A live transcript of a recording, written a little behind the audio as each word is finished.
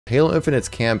Halo Infinite's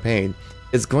campaign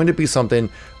is going to be something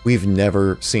we've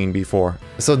never seen before.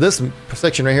 So this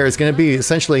section right here is going to be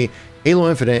essentially Halo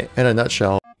Infinite in a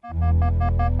nutshell.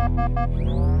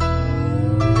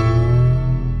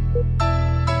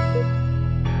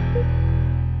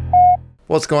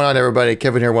 What's going on, everybody?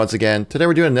 Kevin here once again. Today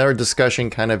we're doing another discussion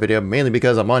kind of video, mainly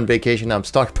because I'm on vacation. I'm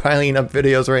stockpiling up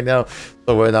videos right now.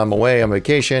 So when I'm away on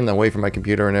vacation, I'm away from my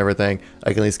computer and everything, I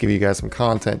can at least give you guys some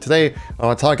content. Today, I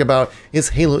want to talk about is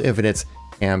Halo Infinite's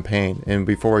campaign. And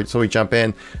before we jump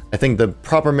in, I think the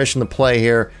proper mission to play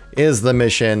here is the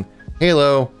mission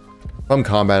Halo from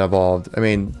Combat Evolved. I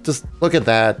mean, just look at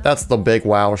that. That's the big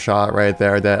wow shot right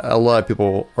there that a lot of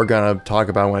people are gonna talk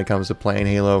about when it comes to playing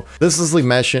Halo. This is the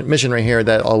mission right here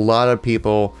that a lot of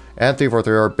people at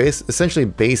 343 are essentially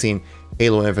basing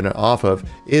Halo Infinite off of,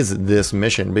 is this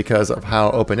mission, because of how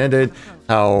open-ended,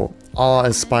 how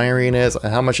awe-inspiring it is,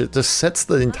 and how much it just sets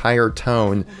the entire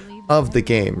tone of the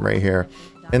game right here.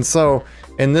 And so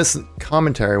in this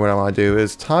commentary, what I want to do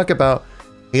is talk about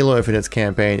Halo Infinite's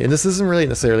campaign, and this isn't really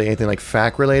necessarily anything like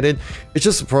fact related. It's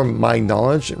just from my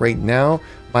knowledge right now,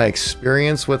 my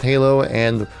experience with Halo,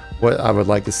 and what I would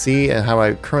like to see, and how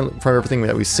I currently, from everything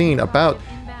that we've seen about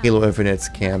Halo Infinite's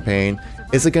campaign,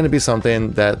 is it going to be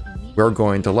something that we're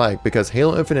going to like? Because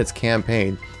Halo Infinite's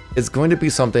campaign is going to be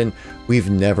something we've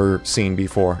never seen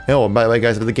before. Oh, by the way,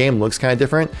 guys, if the game looks kind of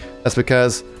different, that's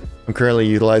because I'm currently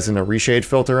utilizing a reshade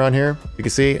filter on here. You can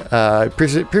see, I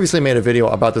previously made a video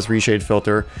about this reshade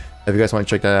filter. If you guys want to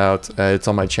check that out, it's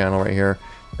on my channel right here.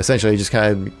 Essentially, it just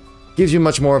kind of gives you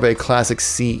much more of a classic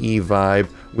CE vibe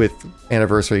with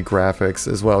anniversary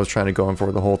graphics, as well as trying to go in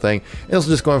for the whole thing. And also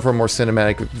just going for a more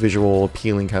cinematic, visual,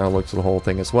 appealing kind of look to the whole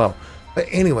thing as well. But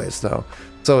anyways, though,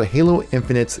 so Halo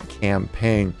Infinite's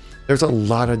campaign, there's a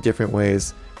lot of different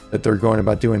ways that they're going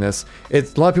about doing this. A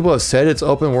lot of people have said it's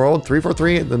open world.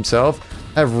 343 themselves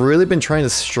have really been trying to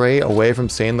stray away from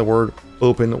saying the word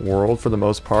open world for the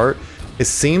most part. It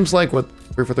seems like what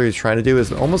 343 is trying to do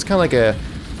is almost kind of like a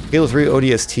Halo 3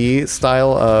 ODST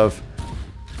style of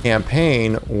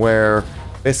campaign, where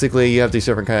basically you have these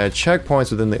different kind of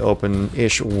checkpoints within the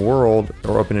open-ish world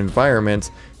or open environment,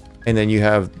 and then you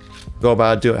have go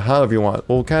about it, do it however you want.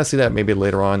 We'll kind of see that maybe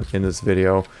later on in this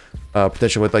video.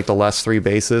 Potentially with like the last 3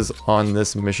 bases on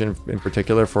this mission in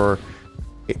particular for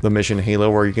the mission Halo,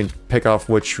 where you can pick off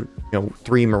which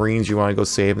 3 Marines you want to go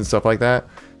save and stuff like that.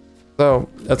 So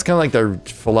that's kind of like their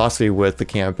philosophy with the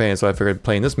campaign. So I figured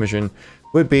playing this mission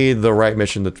would be the right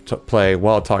mission to play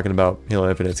while talking about Halo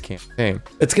Infinite's campaign.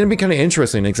 It's going to be kind of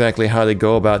interesting exactly how they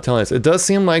go about telling us. It does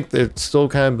seem like they're still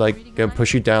kind of like going to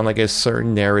push you down like a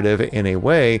certain narrative in a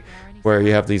way, where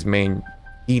you have these main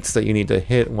beats that you need to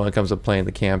hit when it comes to playing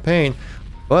the campaign,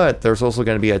 but there's also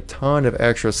going to be a ton of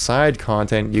extra side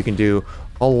content you can do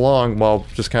along while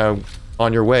just kind of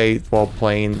on your way while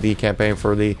playing the campaign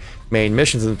for the main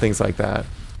missions and things like that,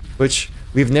 which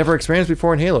we've never experienced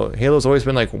before in Halo. Halo's always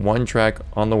been like one track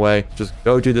on the way, just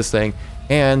go do this thing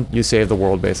and you save the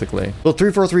world basically. So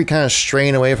 343 kind of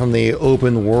straying away from the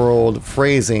open world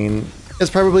phrasing is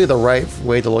probably the right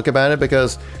way to look at it,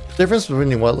 because the difference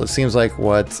between what seems like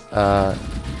what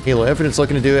Halo Infinite's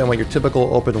looking to do and what your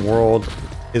typical open world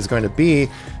is going to be,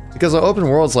 because the open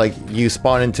world's like you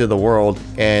spawn into the world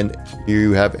and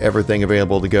you have everything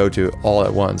available to go to all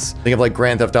at once. Think of like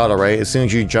Grand Theft Auto, right? As soon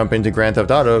as you jump into Grand Theft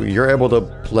Auto, you're able to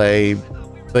play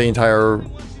the entire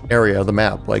area of the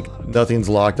map. Like nothing's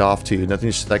locked off to you,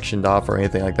 nothing's sectioned off or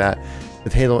anything like that.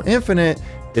 With Halo Infinite,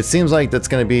 it seems like that's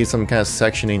going to be some kind of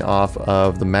sectioning off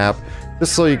of the map,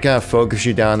 just so you kind of focus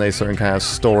you down a certain kind of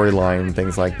storyline and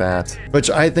things like that. Which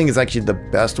I think is actually the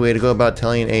best way to go about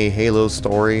telling a Halo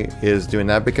story, is doing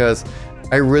that, because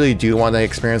I really do want to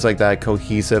experience like that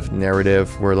cohesive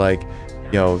narrative where like,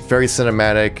 very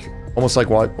cinematic, almost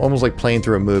like playing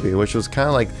through a movie, which was kind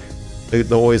of like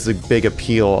always the big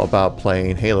appeal about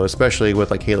playing Halo, especially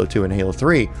with like Halo 2 and Halo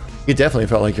 3. You definitely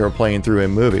felt like you were playing through a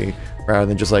movie rather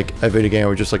than just like a video game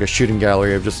or just like a shooting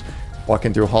gallery of just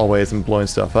walking through hallways and blowing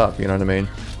stuff up, you know what I mean?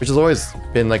 Which has always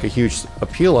been like a huge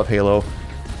appeal of Halo,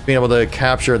 being able to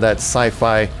capture that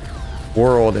sci-fi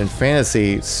world and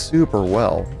fantasy super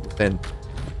well, and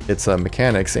its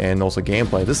mechanics and also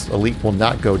gameplay. This Elite will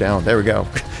not go down. There we go.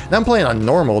 Now I'm playing on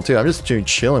normal too. I'm just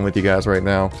chilling with you guys right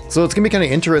now. So it's gonna be kind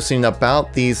of interesting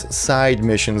about these side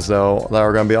missions though, that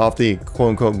are gonna be off the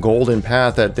quote-unquote golden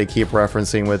path that they keep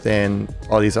referencing within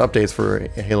all these updates for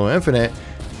Halo Infinite.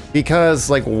 Because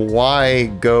like, why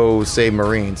go save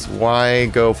Marines? Why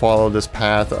go follow this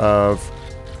path of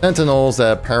sentinels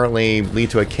that apparently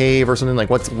lead to a cave or something? Like,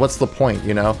 what's the point,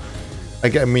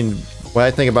 Like, I mean, when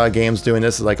I think about games doing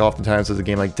this, is like oftentimes it's a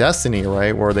game like Destiny,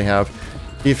 right, where they have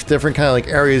different kind of like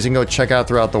areas you can go check out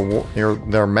throughout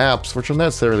their maps, which are not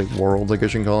necessarily worlds, I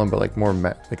guess you can call them, but like more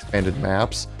expanded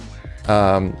maps.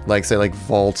 Like say like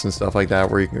vaults and stuff like that,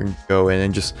 where you can go in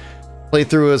and just play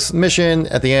through a mission.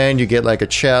 At the end, you get like a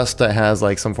chest that has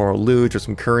like some form of loot or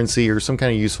some currency or some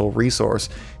kind of useful resource.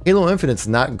 Halo Infinite's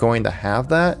not going to have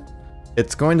that.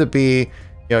 It's going to be, you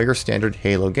know, your standard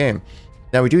Halo game.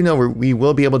 Now we do know we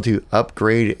will be able to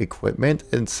upgrade equipment.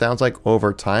 It sounds like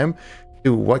over time.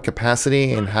 To what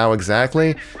capacity and how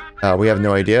exactly, we have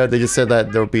no idea. They just said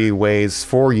that there'll be ways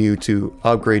for you to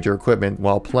upgrade your equipment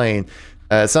while playing.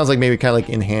 It sounds like maybe kind of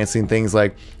like enhancing things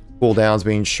like cooldowns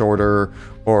being shorter,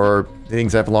 or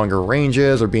things that have longer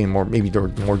ranges, or being more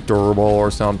more durable or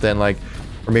something, like,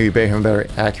 or maybe having better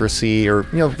accuracy, or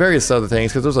you know, various other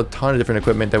things, because there's a ton of different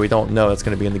equipment that we don't know that's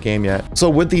going to be in the game yet. So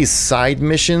would these side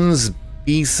missions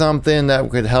be something that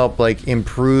could help like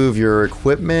improve your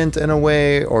equipment in a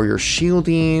way, or your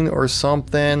shielding or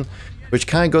something, which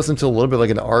kind of goes into a little bit like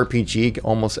an RPG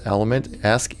almost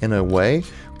element-esque in a way,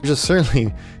 which is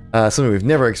certainly something we've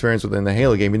never experienced within the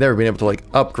Halo game. You've never been able to like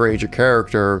upgrade your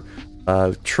character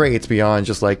traits beyond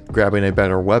just like grabbing a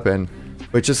better weapon,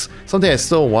 which is something I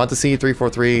still want to see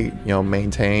 343, you know,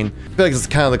 maintain. I feel like it's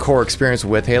kind of the core experience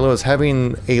with Halo, is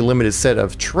having a limited set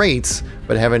of traits,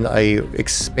 but having a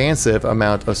expansive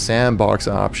amount of sandbox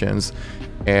options.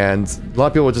 And a lot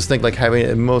of people just think like having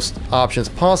the most options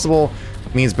possible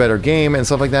means better game and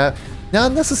stuff like that.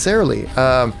 Not necessarily.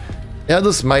 Yeah,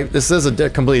 this is a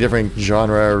completely different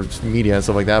genre or media and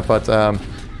stuff like that, but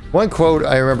one quote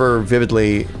I remember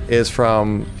vividly is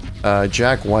from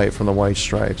Jack White from the White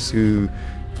Stripes, who,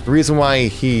 the reason why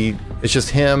it's just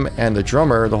him and the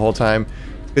drummer the whole time,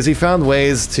 because he found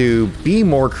ways to be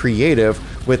more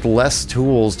creative with less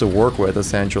tools to work with,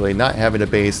 essentially, not having a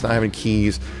bass, not having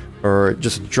keys, or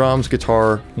just drums,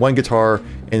 guitar, one guitar,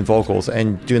 and vocals,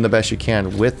 and doing the best you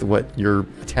can with what your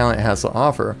talent has to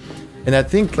offer. And I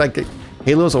think like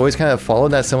Halo's always kind of followed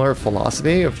that similar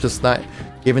philosophy of just not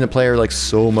giving the player like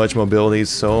so much mobility,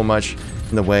 so much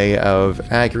in the way of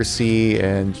accuracy,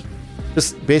 and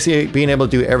just basically being able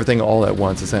to do everything all at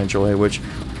once, essentially, which,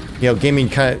 you know, gaming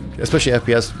kind of, especially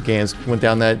FPS games, went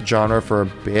down that genre for a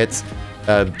bit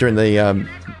during the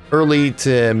early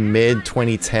to mid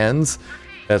 2010s.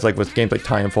 That's like with games like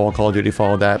Titanfall, Call of Duty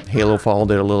followed that, Halo followed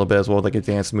it a little bit as well, like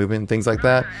advanced movement and things like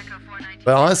that.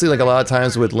 But honestly, like a lot of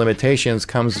times with limitations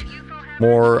comes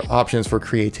more options for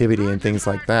creativity and things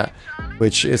like that,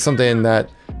 which is something that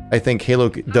I think Halo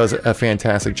does a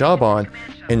fantastic job on.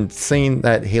 And seeing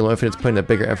that Halo Infinite's putting a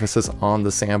bigger emphasis on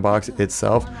the sandbox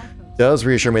itself does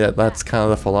reassure me that that's kind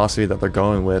of the philosophy that they're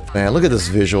going with. Man, look at this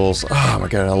visuals. Oh my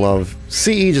god, I love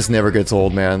CE. Just never gets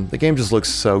old, man. The game just looks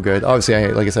so good. Obviously,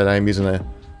 like I said, I'm using a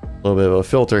little bit of a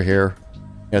filter here.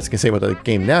 You guys can see what the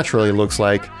game naturally looks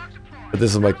like, but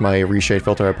this is like my reshade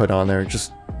filter I put on there.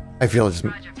 Just, I feel it just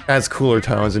adds cooler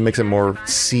tones and makes it more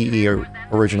CE or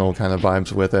original kind of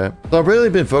vibes with it. So I've really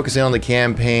been focusing on the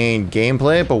campaign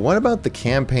gameplay, but what about the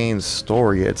campaign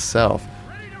story itself?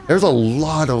 There's a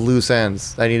lot of loose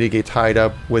ends that need to get tied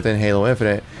up within Halo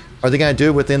Infinite. Are they going to do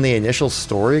it within the initial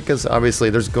story? Because obviously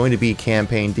there's going to be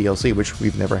campaign DLC, which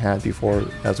we've never had before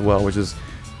as well, which is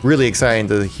really exciting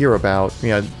to hear about. You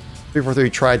know, 343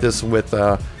 tried this with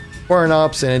Foreign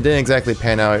Ops, and it didn't exactly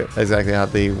pan out exactly how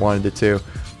they wanted it to.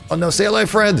 Oh no, stay alive,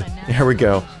 friend! Here we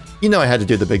go. You know I had to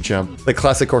do the big jump. The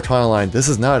classic Cortana line, this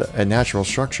is not a natural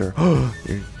structure.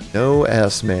 No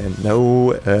S, man,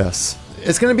 no S.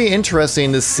 It's going to be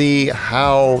interesting to see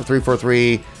how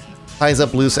 343 ties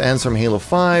up loose ends from Halo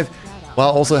 5, while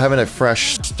also having a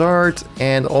fresh start,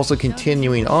 and also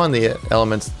continuing on the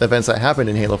events that happened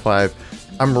in Halo 5.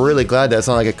 I'm really glad that it's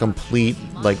not like a complete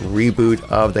like reboot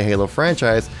of the Halo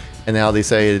franchise, and now they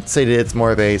say that it's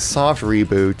more of a soft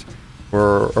reboot,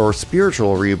 or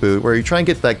spiritual reboot, where you try and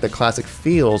get like the classic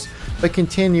feels, but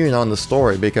continuing on the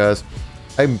story, because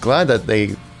I'm glad that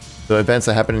the events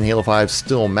that happen in Halo 5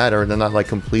 still matter, and they're not like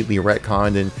completely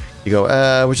retconned, and you go,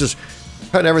 we're just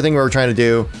cut everything we were trying to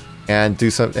do and do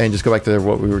some, and just go back to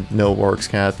what we know works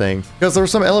kind of thing. Because there are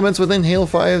some elements within Halo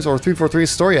 5's or 343's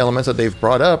story elements that they've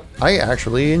brought up I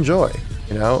actually enjoy.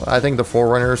 You know, I think the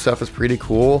Forerunner stuff is pretty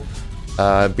cool.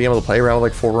 Being able to play around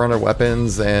with like Forerunner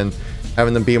weapons and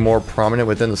having them be more prominent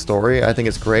within the story, I think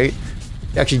it's great.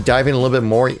 Actually diving a little bit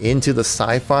more into the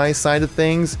sci-fi side of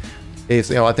things is,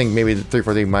 you know, I think maybe the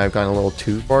 343 might have gone a little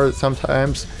too far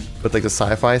sometimes with like the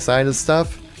sci-fi side of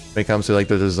stuff when it comes to like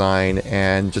the design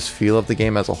and just feel of the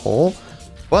game as a whole.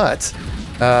 But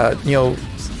you know,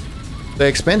 the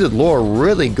expanded lore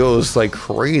really goes like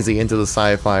crazy into the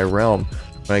sci-fi realm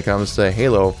when it comes to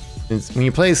Halo. And when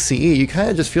you play CE, you kind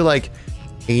of just feel like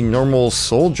a normal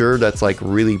soldier that's like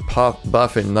really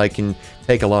buff and like can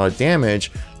take a lot of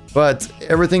damage, but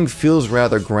everything feels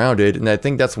rather grounded. And I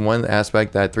think that's one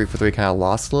aspect that 343 kind of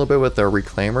lost a little bit with their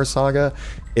Reclaimer saga,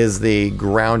 is the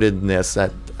groundedness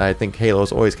that I think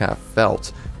Halo's always kind of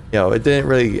felt. You know, it didn't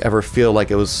really ever feel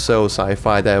like it was so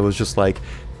sci-fi that it was just like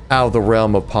out of the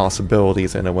realm of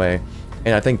possibilities in a way.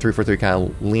 And I think 343 kind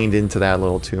of leaned into that a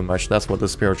little too much. That's what the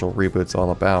spiritual reboot's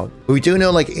all about. We do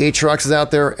know like Aatrox is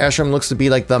out there. Ashram looks to be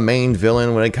like the main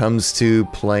villain when it comes to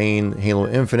playing Halo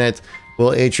Infinite.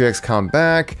 Will Aatrox come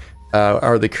back?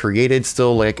 Are the created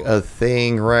still like a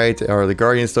thing, right? Are the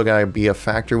Guardians still gotta be a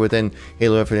factor within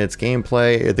Halo Infinite's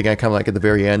gameplay? Are they gonna come like at the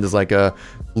very end as like a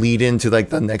lead into like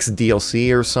the next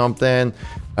DLC or something?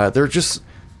 They're just,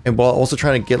 and while also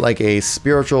trying to get like a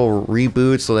spiritual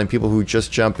reboot so then people who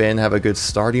just jump in have a good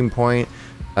starting point.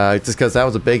 Just because that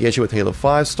was a big issue with Halo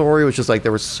 5 story, which is like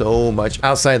there was so much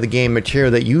outside the game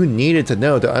material that you needed to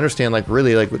know to understand like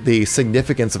really like the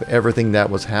significance of everything that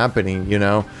was happening, you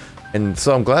know? And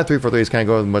so I'm glad 343 is kind of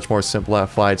going with a much more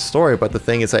simplified story, but the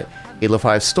thing is that Halo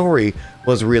 5 story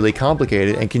was really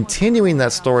complicated, and continuing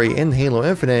that story in Halo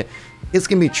Infinite is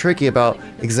going to be tricky about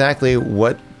exactly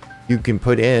what you can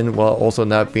put in while also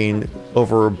not being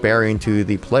overbearing to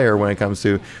the player when it comes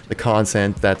to the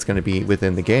content that's going to be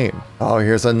within the game. Oh,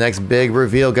 here's the next big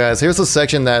reveal, guys. Here's a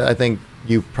section that I think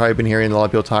you've probably been hearing a lot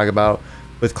of people talk about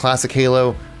with classic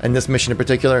Halo, and this mission in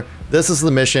particular. This is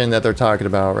the mission that they're talking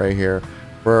about right here,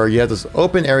 where you have this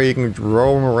open area you can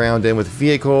roam around in with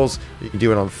vehicles. You can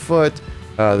do it on foot.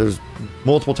 There's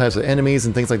multiple types of enemies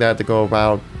and things like that to go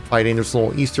about fighting. There's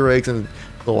little Easter eggs and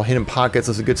little hidden pockets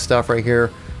of good stuff right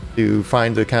here to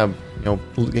find, to kind of, you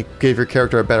know, give your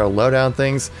character a better loadout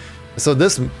things. So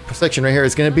this section right here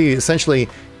is going to be essentially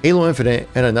Halo Infinite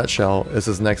in a nutshell. Is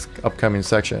this next upcoming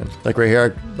section. Like right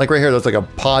here, there's like a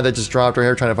pod that just dropped right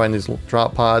here, trying to find these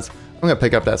drop pods. I'm going to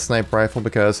pick up that sniper rifle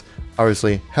because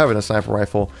obviously having a sniper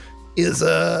rifle is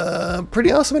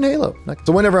pretty awesome in Halo.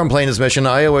 So whenever I'm playing this mission,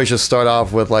 I always just start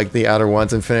off with like the outer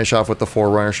ones and finish off with the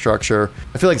Forerunner structure.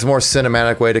 I feel like it's a more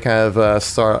cinematic way to kind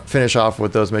of finish off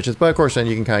with those missions, but of course then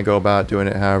you can kind of go about doing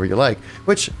it however you like,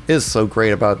 which is so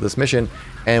great about this mission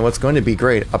and what's going to be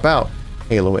great about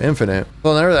Halo Infinite.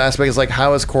 Well, another aspect is like,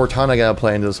 how is Cortana gonna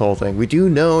play into this whole thing? We do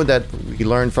know that we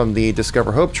learned from the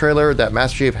Discover Hope trailer that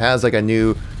Master Chief has like a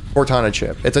new Cortana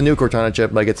chip. It's a new Cortana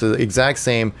chip, like it's the exact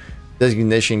same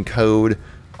designation code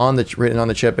on the written on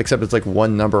the chip, except it's like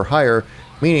one number higher,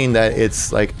 meaning that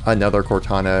it's like another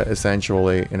Cortana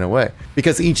essentially in a way.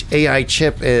 Because each AI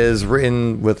chip is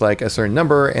written with like a certain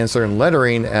number and certain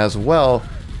lettering as well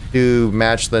to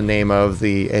match the name of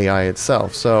the AI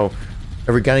itself. So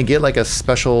are we gonna get like a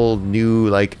special new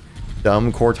like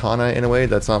dumb Cortana in a way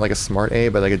that's not like a smart AI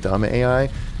but like a dumb AI?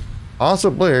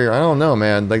 Possibly, I don't know,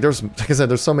 man. Like there's, like I said,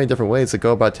 there's so many different ways to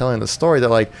go about telling the story that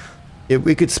like, if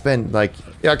we could spend like,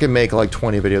 I could make like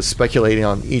 20 videos speculating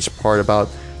on each part about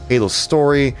Halo's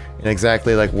story and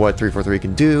exactly like what 343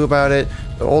 can do about it.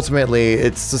 But ultimately,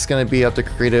 it's just going to be up to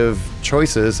creative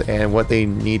choices and what they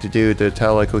need to do to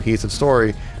tell a cohesive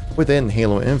story within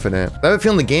Halo Infinite. I have a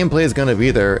feeling the gameplay is going to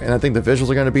be there, and I think the visuals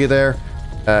are going to be there.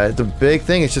 The big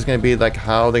thing is just going to be like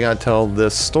how they're going to tell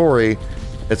this story.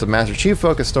 It's a Master Chief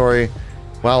focused story,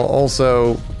 while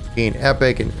also being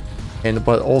epic and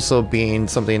but also being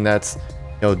something that's,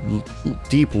 you know,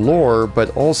 deep lore,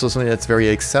 but also something that's very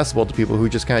accessible to people who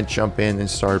just kind of jump in and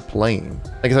start playing.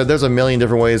 Like I said, there's a million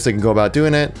different ways they can go about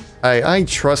doing it. I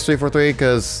trust 343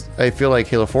 because I feel like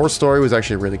Halo 4's story was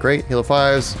actually really great. Halo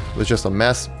 5's was just a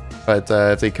mess, but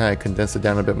if they kind of condensed it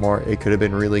down a bit more, it could have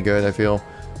been really good, I feel.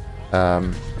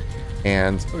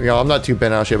 And you know, I'm not too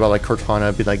bent actually about like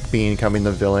Cortana becoming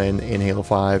the villain in Halo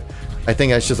 5. I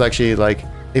think that's just actually like,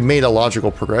 it made a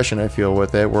logical progression, I feel,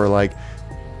 with it, where like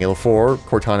Halo 4,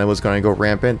 Cortana was going to go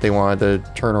rampant. They wanted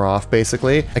to turn her off,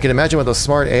 basically. I can imagine with a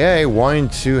smart AI wanting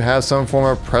to have some form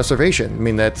of preservation. I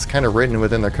mean, that's kind of written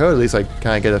within their code, at least I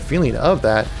kind of get a feeling of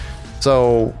that.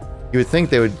 So you would think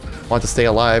they would want to stay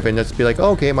alive and just be like,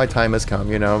 oh, okay, my time has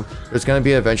come, you know. There's going to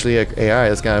be eventually an AI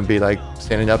that's going to be like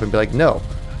standing up and be like, no,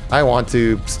 I want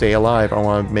to stay alive. I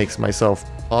want to make myself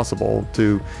possible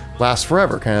to last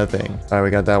forever, kind of thing. All right, we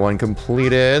got that one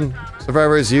completed.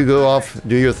 Survivors, you go off,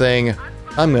 do your thing.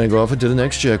 I'm gonna go off into the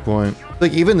next checkpoint.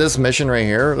 Like even this mission right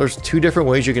here, there's two different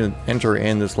ways you can enter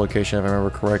in this location, if I remember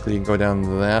correctly. You can go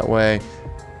down that way,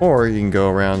 or you can go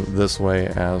around this way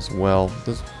as well.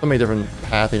 There's so many different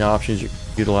pathing options you can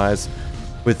utilize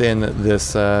within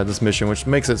this this mission, which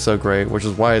makes it so great, which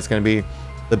is why it's gonna be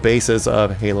the basis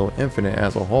of Halo Infinite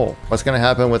as a whole. What's going to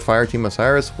happen with Fireteam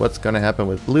Osiris? What's going to happen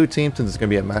with Blue Team, since it's going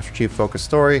to be a Master Chief focused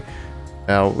story?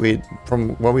 Now,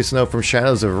 from what we know from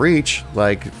Shadows of Reach,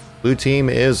 like, Blue Team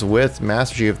is with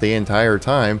Master Chief the entire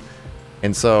time.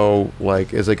 And so,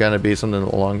 like, is it going to be something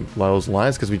along those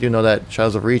lines? Because we do know that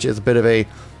Shadows of Reach is a bit of a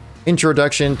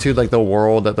introduction to, like, the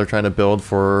world that they're trying to build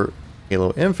for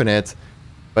Halo Infinite.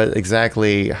 But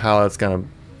exactly how it's going to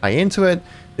tie into it,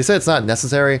 they said it's not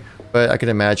necessary, but I can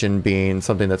imagine being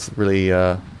something that's really,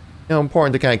 you know,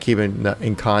 important to kind of keep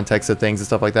in context of things and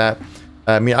stuff like that.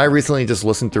 I mean, I recently just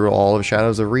listened through all of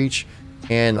Shadows of Reach,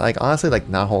 and, like, honestly, like,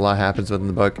 not a whole lot happens within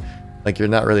the book. Like, you're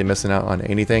not really missing out on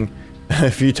anything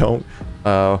if you don't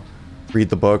read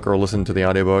the book or listen to the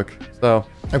audiobook. So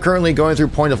I'm currently going through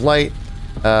Point of Light.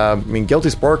 I mean,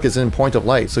 Guilty Spark is in Point of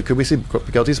Light, so could we see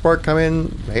Guilty Spark come in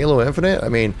Halo Infinite? I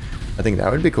mean, I think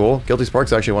that would be cool. Guilty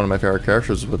Spark's actually one of my favorite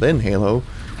characters within Halo,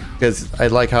 because I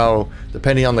like how,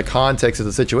 depending on the context of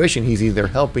the situation, he's either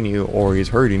helping you or he's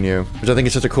hurting you, which I think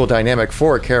is just a cool dynamic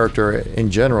for a character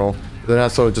in general. They're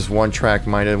not so just one-track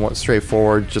minded, one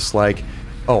straightforward, just like,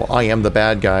 oh, I am the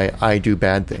bad guy, I do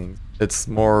bad things. It's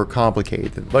more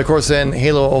complicated. But of course, then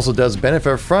Halo also does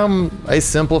benefit from a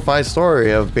simplified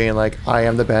story of being like, I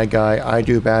am the bad guy, I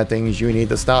do bad things, you need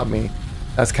to stop me.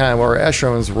 That's kind of where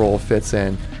Eshrom's role fits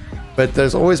in. But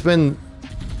there's always been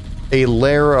a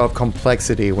layer of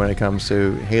complexity when it comes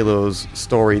to Halo's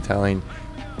storytelling.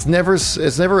 It's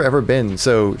never ever been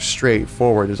so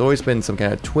straightforward. There's always been some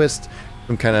kind of twist,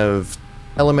 some kind of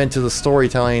element to the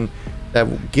storytelling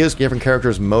that gives different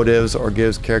characters motives or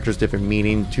gives characters different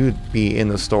meaning to be in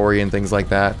the story and things like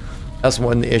that. That's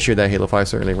one issue that Halo 5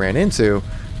 certainly ran into,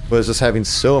 was just having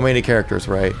so many characters,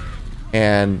 right?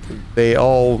 And they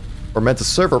all are meant to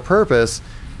serve a purpose,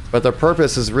 but their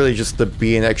purpose is really just to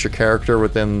be an extra character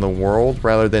within the world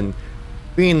rather than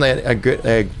being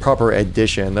a proper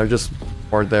addition. They're just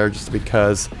more there just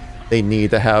because they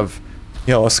need to have,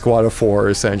 you know, a squad of 4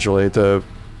 essentially to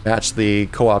match the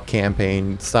co-op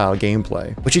campaign style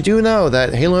gameplay. But you do know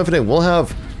that Halo Infinite will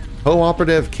have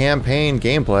cooperative campaign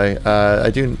gameplay.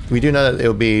 We do know that it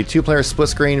will be 2-player split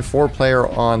screen, 4-player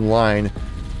online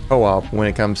co-op when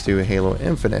it comes to Halo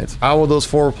Infinite. How will those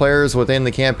 4 players within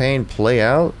the campaign play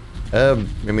out? I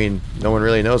mean, no one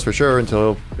really knows for sure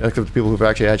until people who've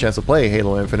actually had a chance to play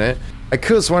Halo Infinite. I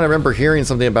could have sworn I remember hearing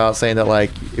something about saying that,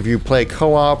 like, if you play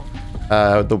co-op,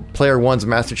 the player 1's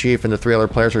Master Chief and the 3 other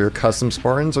players are your custom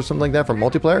Spartans or something like that for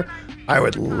multiplayer. I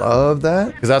would love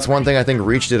that, because that's one thing I think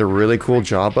Reach did a really cool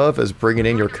job of, is bringing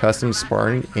in your custom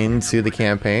Spartan into the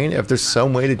campaign. If there's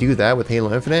some way to do that with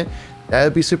Halo Infinite, that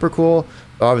would be super cool.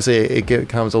 But obviously, it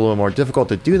becomes a little more difficult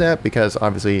to do that because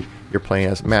obviously you're playing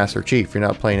as Master Chief. You're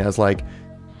not playing as, like,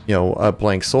 you know, a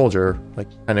blank soldier, like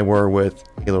kind of were with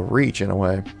Halo Reach in a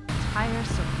way. Entire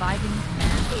surviving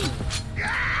command.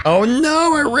 Oh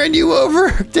no, I ran you over!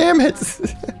 Damn it!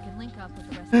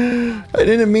 I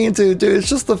didn't mean to, dude. It's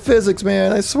just the physics,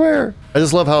 man. I swear. I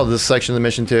just love how this section of the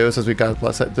mission, too, since we got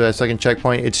the second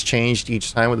checkpoint, it's changed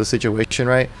each time with the situation,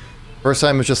 right? First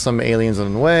time it was just some aliens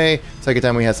on the way. Second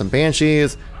time we had some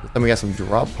banshees. Then we got some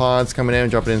drop pods coming in,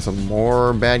 dropping in some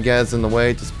more bad guys in the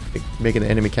way, just making the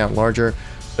enemy count larger.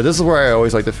 But this is where I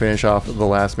always like to finish off the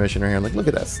last mission right here. Like, look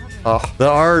at this. Oh, the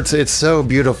art, it's so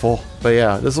beautiful. But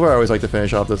yeah, this is where I always like to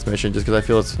finish off this mission, just because I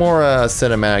feel it's more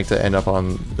cinematic to end up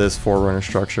on this Forerunner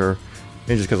structure.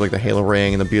 And just because, like, the Halo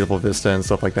ring and the beautiful vista and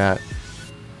stuff like that.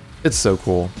 It's so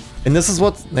cool. And this is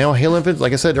what, you know, Halo Infinite,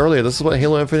 like I said earlier, this is what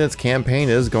Halo Infinite's campaign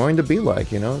is going to be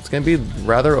like, you know? It's going to be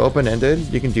rather open-ended.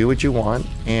 You can do what you want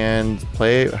and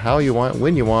play how you want,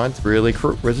 when you want. Really,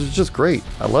 which is just great.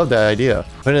 I love that idea.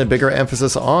 Putting a bigger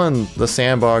emphasis on the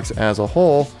sandbox as a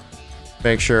whole.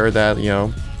 Make sure that, you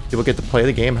know, people get to play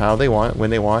the game how they want,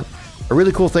 when they want. A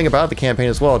really cool thing about the campaign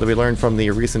as well that we learned from the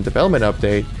recent development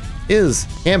update is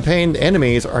campaign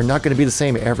enemies are not going to be the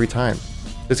same every time.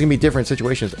 There's going to be different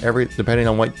situations depending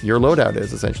on what your loadout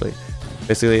is, essentially.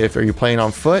 Basically, if you're playing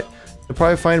on foot, you'll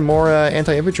probably find more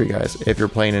anti-infantry guys. If you're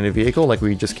playing in a vehicle, like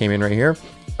we just came in right here,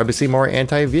 probably see more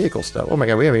anti-vehicle stuff. Oh my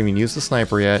god, we haven't even used the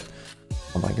sniper yet.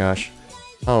 Oh my gosh.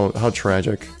 Oh, how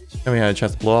tragic. I haven't had a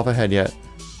chance to blow off a head yet.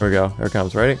 Here we go. Here it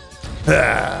comes. Ready?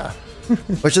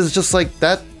 Which is just like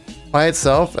that by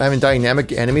itself, having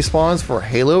dynamic enemy spawns for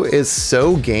Halo is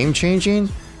so game-changing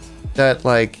that,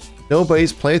 like,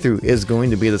 nobody's playthrough is going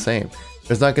to be the same.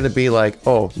 There's not going to be like,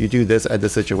 oh, you do this at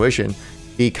this situation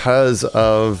because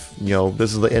of, you know,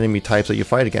 this is the enemy types that you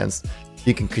fight against.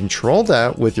 You can control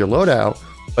that with your loadout,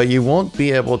 but you won't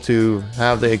be able to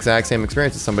have the exact same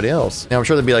experience as somebody else. Now, I'm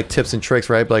sure there'll be like tips and tricks,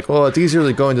 right? Like, oh, it's easier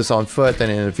to go in this on foot than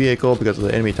in a vehicle because of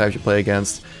the enemy types you play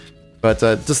against. But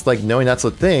just like knowing that's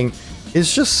a thing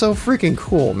is just so freaking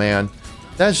cool, man.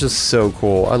 That's just so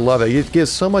cool. I love it. It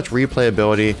gives so much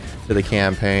replayability to the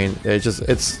campaign.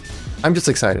 I'm just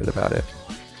excited about it.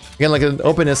 Again, like an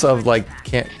openness of like,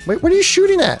 wait, what are you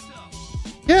shooting at?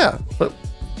 Yeah, but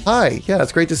hi. Yeah,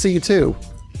 it's great to see you too.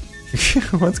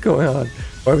 What's going on?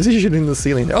 Why was he shooting the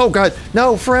ceiling? Oh god,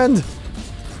 no, friend!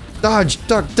 Dodge,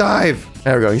 duck, dive!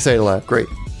 There we go, he stayed alive. Great.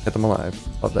 Get them alive.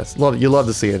 Love this. You love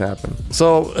to see it happen.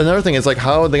 So another thing is like,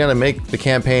 how are they gonna make the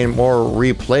campaign more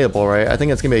replayable, right? I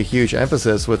think it's gonna be a huge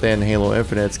emphasis within Halo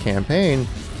Infinite's campaign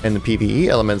and the PvE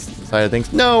elements side of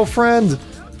things. No, friend!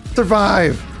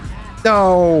 Survive!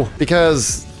 No!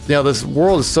 Because, you know, this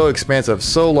world is so expansive,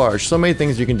 so large, so many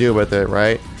things you can do with it,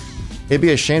 right? It'd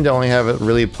be a shame to only have it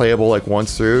really playable like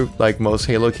once through, like most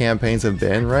Halo campaigns have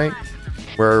been, right?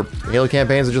 Where Halo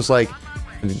campaigns are just like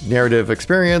a narrative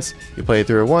experience, you play it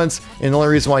through it once, and the only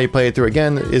reason why you play it through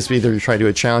again is either to try to do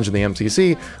a challenge in the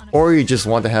MCC, or you just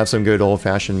want to have some good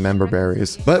old-fashioned member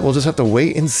berries. But we'll just have to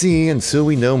wait and see until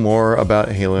we know more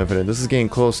about Halo Infinite. This is getting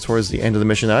close towards the end of the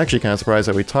mission. I'm actually kind of surprised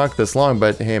that we talked this long,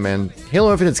 but hey man,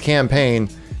 Halo Infinite's campaign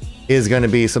is going to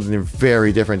be something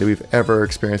very different that we've ever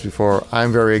experienced before.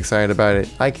 I'm very excited about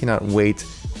it. I cannot wait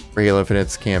for Halo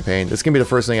Infinite's campaign. This is going to be the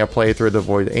first thing I play through to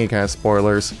avoid any kind of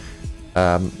spoilers.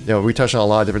 You know, we touched on a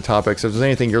lot of different topics. If there's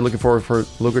anything you're looking forward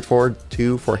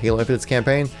to for Halo Infinite's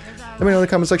campaign, let me know in the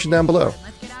comment section down below.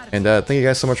 And thank you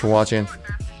guys so much for watching.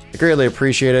 I greatly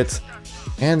appreciate it.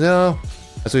 And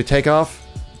as we take off,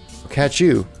 I'll catch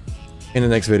you in the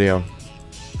next video.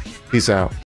 Peace out.